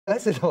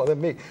blessed are the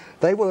meek.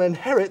 They will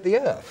inherit the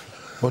earth.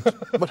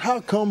 But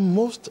how come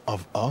most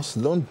of us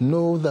don't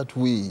know that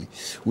we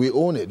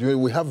own it?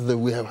 We have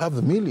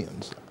the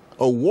millions,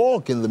 or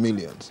walk in the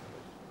millions.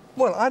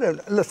 Well,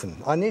 listen,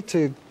 I need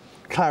to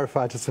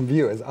clarify to some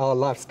viewers our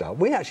lifestyle.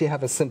 We actually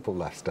have a simple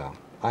lifestyle.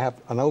 I have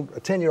a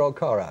 10-year-old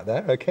car out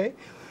there, okay?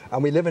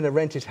 And we live in a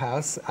rented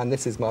house, and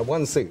this is my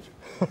one suit.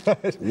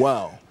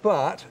 Wow.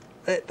 But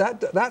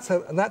that's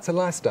a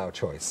lifestyle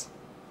choice.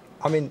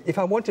 I mean, if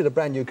I wanted a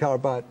brand new car,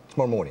 I'd buy it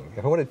tomorrow morning.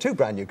 If I wanted 2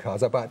 brand new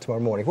cars, I'd buy it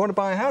tomorrow morning. If I want to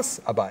buy a house,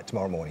 I'd buy it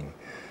tomorrow morning.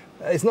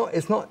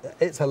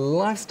 It's a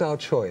lifestyle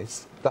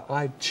choice that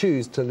I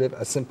choose to live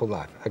a simple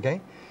life,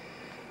 okay?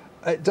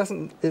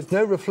 It's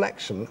no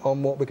reflection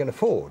on what we can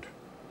afford.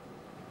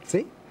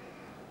 See?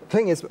 The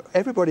thing is,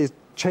 everybody's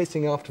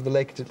chasing after the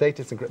latest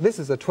and greatest. This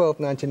is a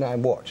 $12.99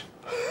 watch.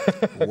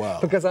 Wow.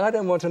 Because I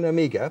don't want an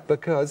Omega,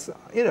 because,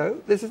 you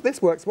know,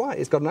 this works right.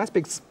 It's got a nice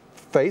big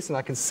face and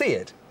I can see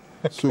it.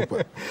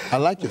 Super. I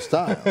like your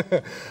style.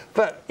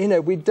 But, you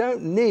know, we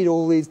don't need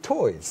all these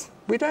toys.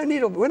 We're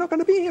not going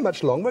to be here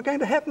much long. We're going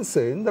to heaven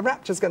soon. The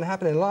rapture's going to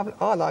happen in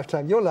our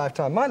lifetime, your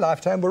lifetime, my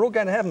lifetime. We're all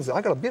going to heaven soon.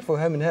 I've got a beautiful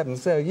home in heaven,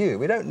 so you.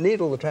 We don't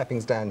need all the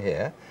trappings down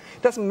here.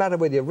 It doesn't matter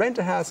whether you rent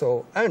a house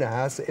or own a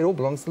house. It all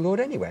belongs to the Lord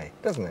anyway,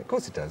 doesn't it? Of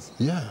course it does.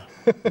 Yeah.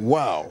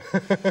 Wow.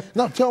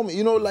 Now tell me,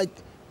 you know, like,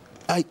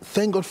 I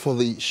thank God for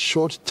the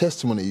short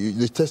testimony,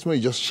 the testimony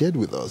you just shared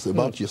with us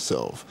about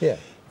yourself. Yeah.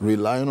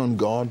 Relying on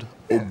God,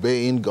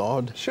 obeying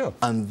God, sure,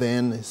 and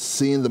then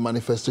seeing the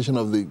manifestation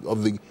of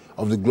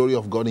the glory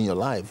of God in your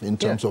life in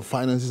terms of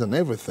finances and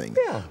everything.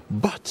 Yeah.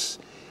 But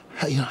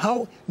how, you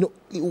know,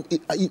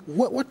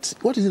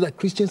 what is it that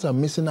Christians are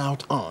missing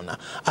out on?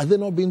 Are they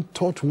not being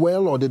taught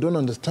well, or they don't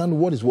understand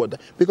what is what?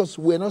 Because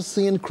we're not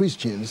seeing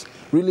Christians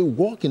really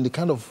walk in the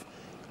kind of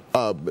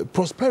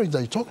prosperity that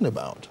you're talking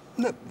about.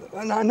 No,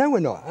 and I know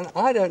we're not, and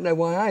I don't know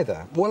why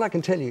either. All I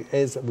can tell you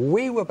is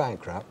we were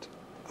bankrupt.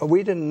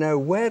 We didn't know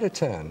where to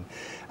turn.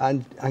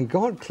 And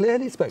God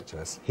clearly spoke to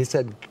us. He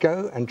said,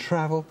 go and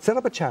travel, set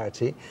up a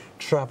charity,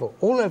 travel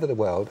all over the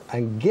world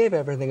and give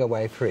everything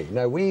away free.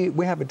 Now,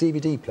 we have a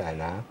DVD player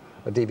now,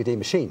 a DVD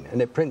machine,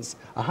 and it prints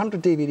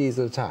 100 DVDs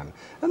at a time.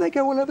 And they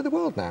go all over the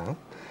world now.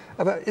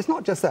 But it's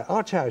not just that.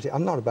 Our charity,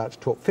 I'm not about to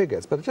talk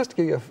figures, but just to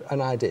give you an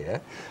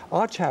idea,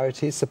 our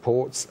charity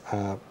supports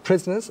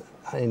prisoners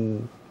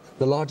in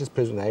the largest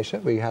prison in Asia.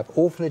 We have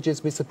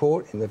orphanages we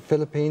support in the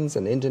Philippines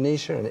and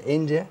Indonesia and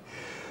India.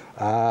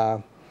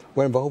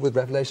 We're involved with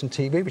Revelation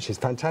TV, which is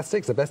fantastic.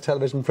 It's the best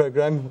television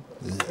program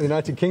in the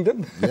United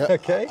Kingdom. Yeah,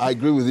 okay. I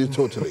agree with you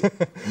totally.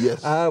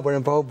 Yes. We're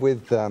involved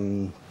with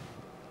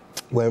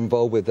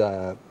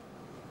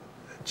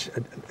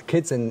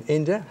kids in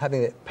India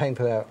paying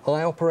for their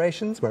eye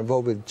operations. We're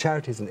involved with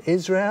charities in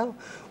Israel.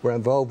 We're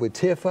involved with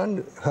Tear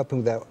Fund,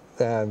 helping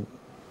their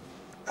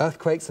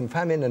earthquakes and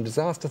famine and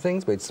disaster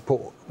things. We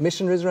support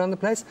missionaries around the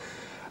place.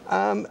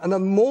 And the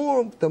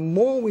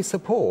more we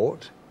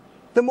support,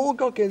 the more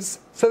God gives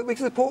so that we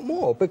can support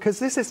more, because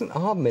this isn't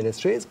our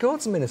ministry, it's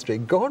God's ministry.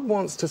 God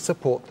wants to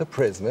support the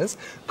prisoners.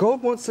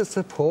 God wants to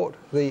support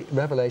the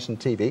Revelation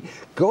TV.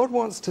 God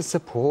wants to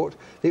support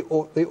the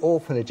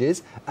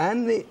orphanages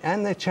and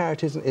their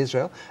charities in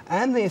Israel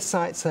and the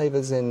sight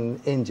savers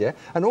in India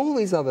and all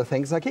these other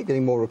things. I keep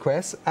getting more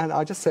requests, and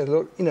I just said,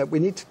 look, you know, we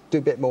need to do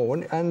a bit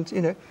more. And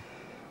you know,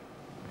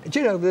 do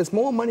you know there's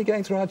more money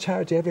going through our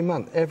charity every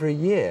month, every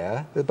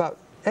year?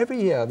 Every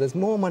year there's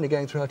more money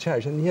going through our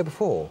charity than the year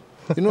before.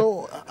 You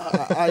know,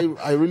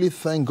 I really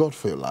thank God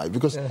for your life,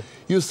 because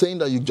you're saying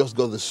that you just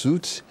got the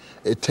suit,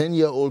 a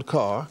 10-year-old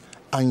car,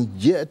 and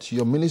yet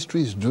your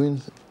ministry is doing,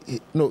 you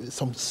know,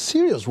 some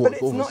serious work.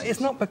 But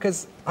it's not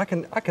because I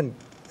can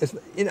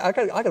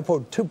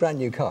afford 2 brand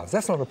new cars.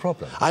 That's not a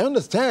problem. I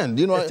understand.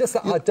 You know, it's just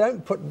that I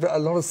don't put a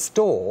lot of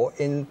store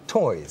in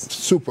toys.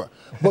 Super.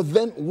 But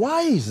then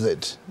why is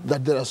it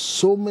that there are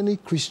so many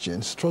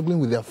Christians struggling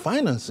with their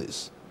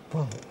finances?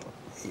 Well,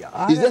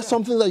 is there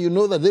something that you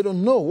know that they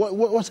don't know?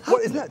 What's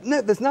happening? Well,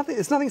 no, there's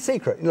nothing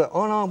secret. Look,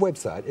 on our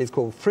website, it's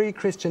called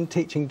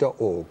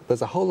freechristianteaching.org.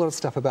 There's a whole lot of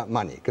stuff about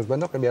money, because we're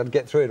not going to be able to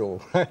get through it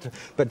all.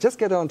 But just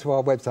get onto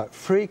our website,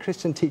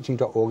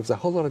 freechristianteaching.org. There's a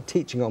whole lot of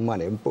teaching on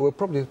money, but we'll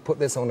probably put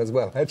this on as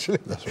well, actually.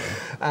 That's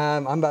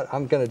right.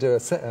 I'm going to do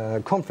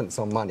a conference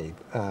on money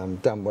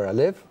down where I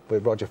live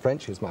with Roger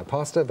French, who's my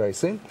pastor, very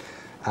soon.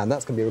 And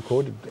that's going to be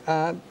recorded.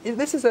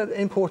 This is an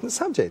important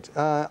subject.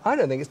 I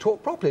don't think it's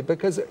taught properly,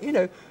 because, you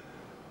know,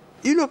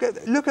 you look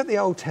at the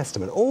Old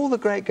Testament, all the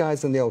great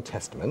guys in the Old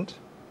Testament,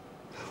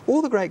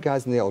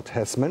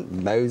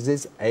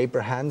 Moses,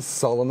 Abraham,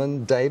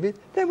 Solomon, David,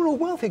 they were all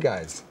wealthy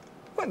guys,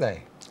 weren't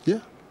they?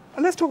 Yeah.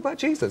 And let's talk about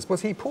Jesus.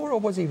 Was he poor or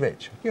was he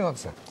rich? You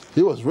answer.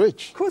 He was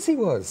rich. Of course he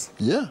was.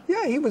 Yeah.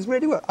 Yeah, he was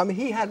really well. I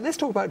mean, let's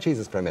talk about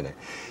Jesus for a minute.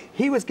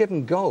 He was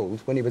given gold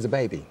when he was a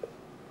baby.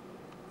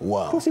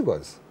 Wow. Of course he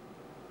was.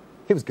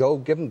 He was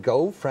given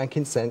gold,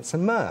 frankincense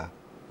and myrrh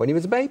when he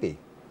was a baby.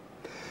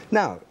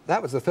 Now,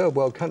 that was a third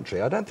world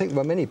country. I don't think there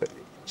were many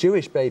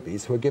Jewish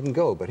babies who were given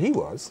gold, but he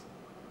was.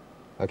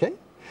 Okay?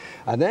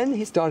 And then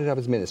he started up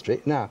his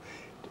ministry. Now,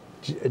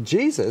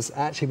 Jesus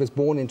actually was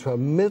born into a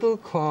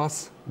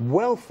middle-class,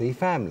 wealthy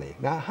family.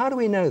 Now, how do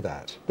we know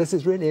that? This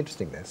is really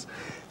interesting, this.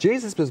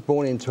 Jesus was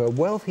born into a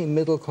wealthy,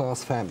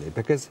 middle-class family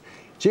because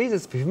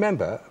Jesus, if you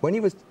remember, when he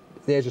was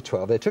at the age of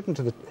 12, they took him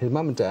to his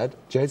mum and dad,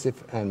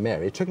 Joseph and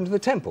Mary, took him to the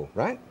temple,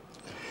 right?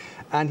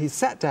 And he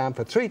sat down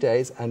for 3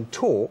 days and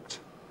talked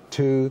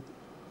to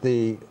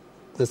the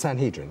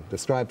Sanhedrin, the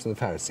scribes and the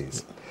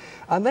Pharisees.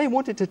 And they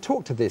wanted to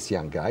talk to this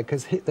young guy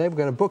because they were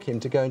going to book him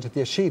to go into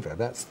the yeshiva.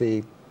 That's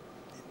the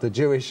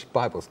Jewish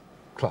Bible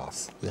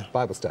class,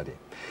 Bible study.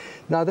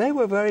 Now, they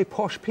were very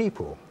posh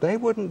people. They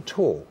wouldn't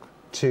talk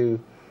to,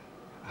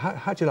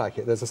 how do you like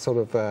it? There's a sort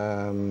of,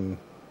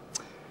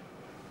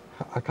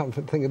 I can't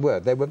think of the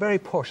word. They were very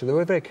posh. They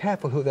were very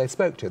careful who they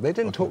spoke to. They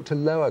didn't talk to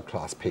lower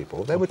class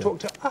people. They would talk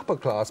to upper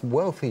class,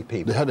 wealthy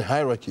people. They had a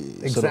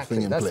hierarchy sort of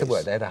thing in place. That's the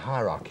word. They had a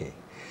hierarchy.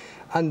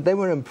 And they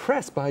were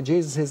impressed by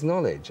Jesus'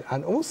 knowledge.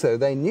 And also,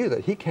 they knew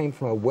that he came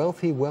from a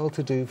wealthy,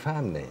 well-to-do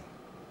family.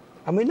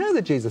 And we know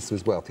that Jesus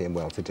was wealthy and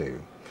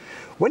well-to-do.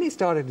 When he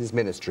started his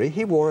ministry,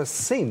 he wore a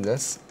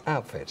seamless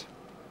outfit.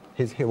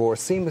 He wore a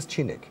seamless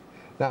tunic.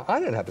 Now, I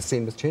don't have a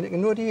seamless tunic,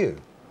 and nor do you.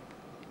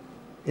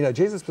 You know,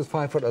 Jesus was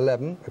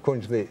 5'11",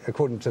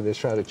 according to the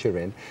Shroud of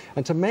Turin.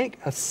 And to make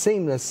a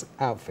seamless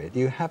outfit,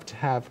 you have to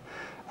have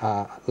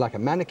like a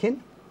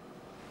mannequin,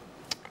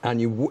 and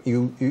you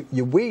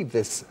weave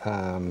this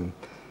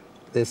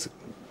this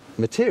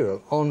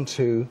material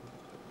onto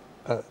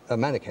a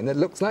mannequin that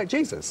looks like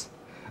Jesus.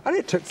 And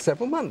it took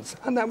several months,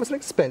 and that was an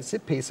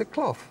expensive piece of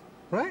cloth,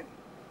 right?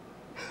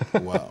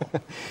 Wow.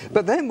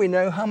 But then we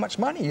know how much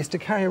money he used to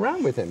carry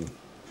around with him.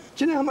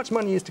 Do you know how much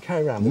money he used to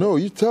carry around with him? No,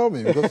 you tell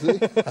me. Because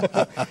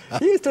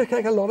he used to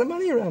take a lot of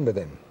money around with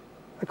him.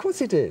 Of course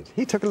he did.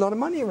 He took a lot of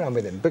money around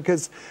with him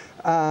because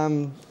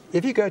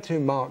if you go to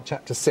Mark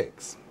chapter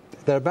 6,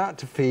 they're about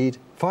to feed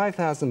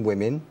 5,000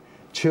 women,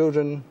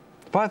 children,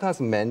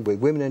 5,000 men with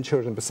women and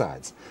children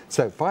besides.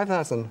 So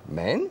 5,000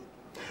 men,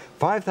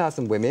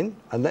 5,000 women,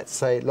 and let's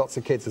say lots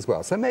of kids as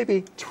well. So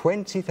maybe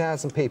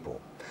 20,000 people.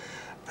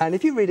 And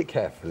if you read it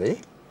carefully,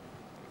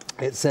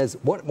 it says,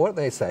 what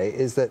they say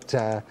is that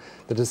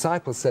the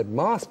disciples said,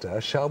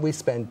 "Master, shall we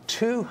spend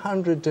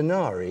 200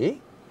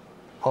 denarii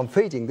on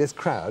feeding this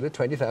crowd of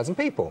 20,000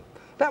 people?"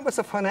 That was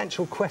a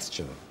financial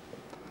question.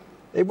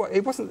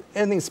 It wasn't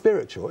anything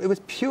spiritual. It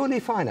was purely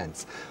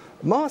finance.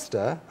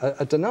 "Master,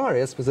 a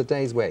denarius was a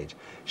day's wage.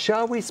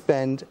 Shall we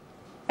spend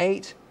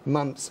 8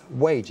 months'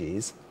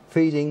 wages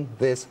feeding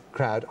this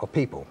crowd of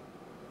people?"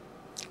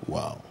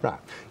 Wow. Right.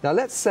 Now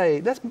let's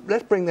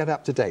bring that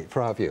up to date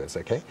for our viewers,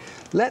 okay?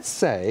 Let's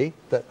say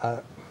that,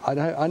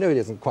 I know it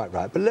isn't quite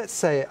right, but let's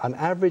say an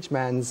average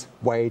man's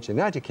wage in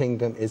the United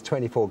Kingdom is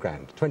 24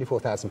 grand,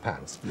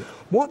 £24,000. Yeah.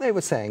 What they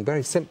were saying,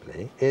 very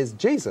simply, is,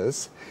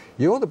 "Jesus,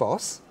 you're the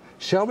boss.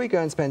 Shall we go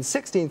and spend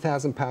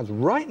 £16,000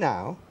 right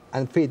now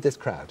and feed this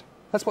crowd?"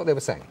 That's what they were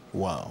saying.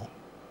 Wow.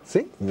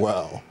 See?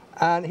 Wow.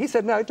 And he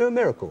said, "No, do a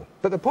miracle."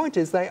 But the point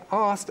is, they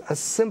asked a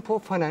simple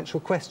financial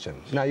question.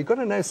 Now, you've got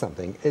to know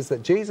something, is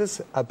that Jesus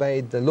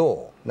obeyed the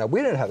law. Now,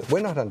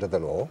 we're not under the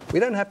law. We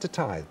don't have to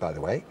tithe, by the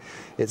way.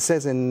 It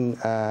says in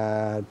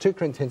 2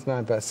 Corinthians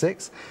 9, verse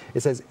 6,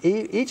 it says,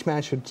 each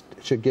man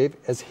should give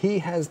as he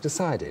has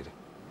decided.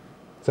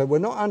 So we're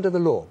not under the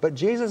law, but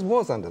Jesus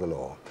was under the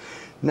law.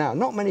 Now,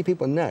 not many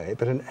people know it,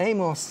 but in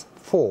Amos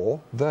 4,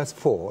 verse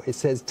 4, it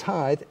says,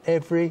 "Tithe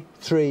every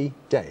 3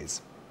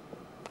 days."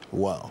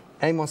 Wow.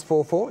 Amos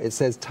 4:4, it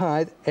says,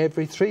 "Tithe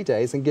every 3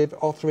 days and give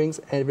offerings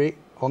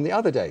on the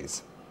other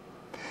days."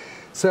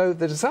 So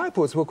the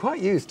disciples were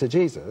quite used to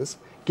Jesus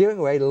giving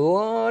away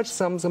large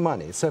sums of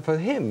money. So for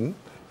him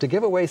to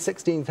give away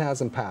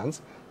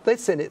 £16,000, they'd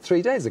seen it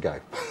 3 days ago.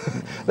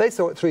 They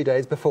saw it 3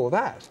 days before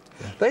that.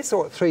 Yeah. They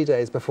saw it 3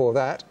 days before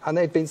that, and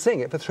they'd been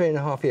seeing it for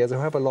 3.5 years, or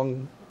however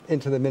long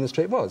into the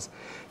ministry it was.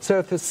 So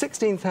if the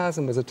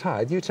 16,000 was a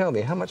tithe, you tell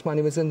me how much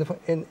money was in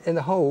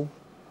the whole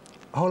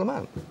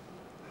amount.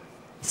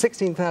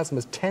 16,000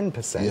 was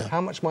 10%. Yeah. How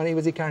much money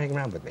was he carrying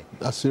around with me?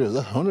 That's serious.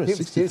 That's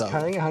 160,000. He was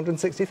carrying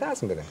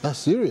 160,000 with him. That's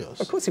serious.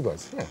 Of course he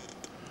was, yeah.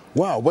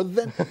 Wow, but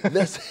then,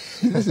 this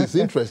is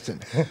interesting.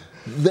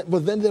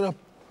 But then there are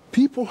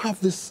people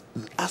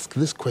ask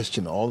this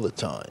question all the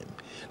time.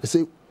 They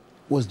say,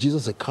 was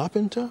Jesus a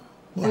carpenter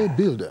or a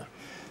builder?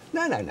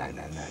 No.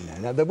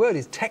 The word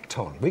is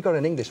tekton. We got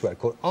an English word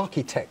called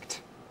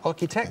architect.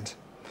 Architect.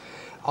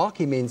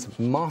 Archi means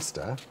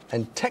master,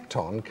 and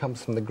tekton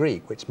comes from the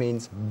Greek, which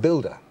means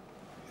builder.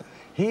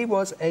 He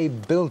was a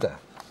builder,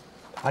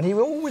 and he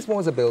always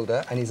was a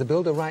builder, and he's a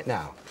builder right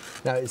now.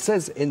 Now, it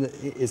says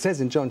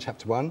in John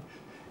chapter 1,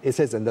 it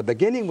says, "In the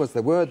beginning was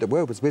the Word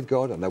was with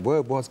God, and the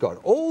Word was God.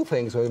 All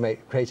things were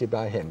created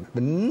by him,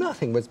 but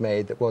nothing was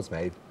made that was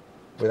made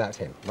without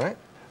him," right?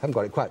 I haven't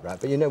got it quite right,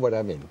 but you know what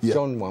I mean. Yeah.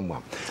 John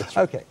 1:1. Right.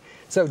 Okay,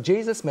 so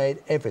Jesus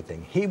made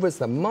everything. He was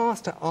the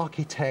master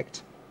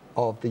architect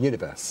of the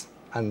universe.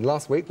 And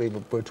last week we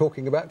were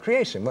talking about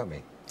creation, weren't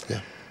we? Yeah.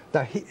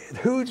 Now,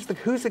 who's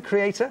the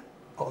creator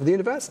of the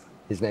universe?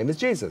 His name is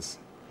Jesus.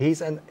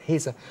 He's an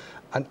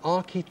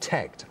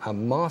architect, a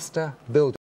master builder.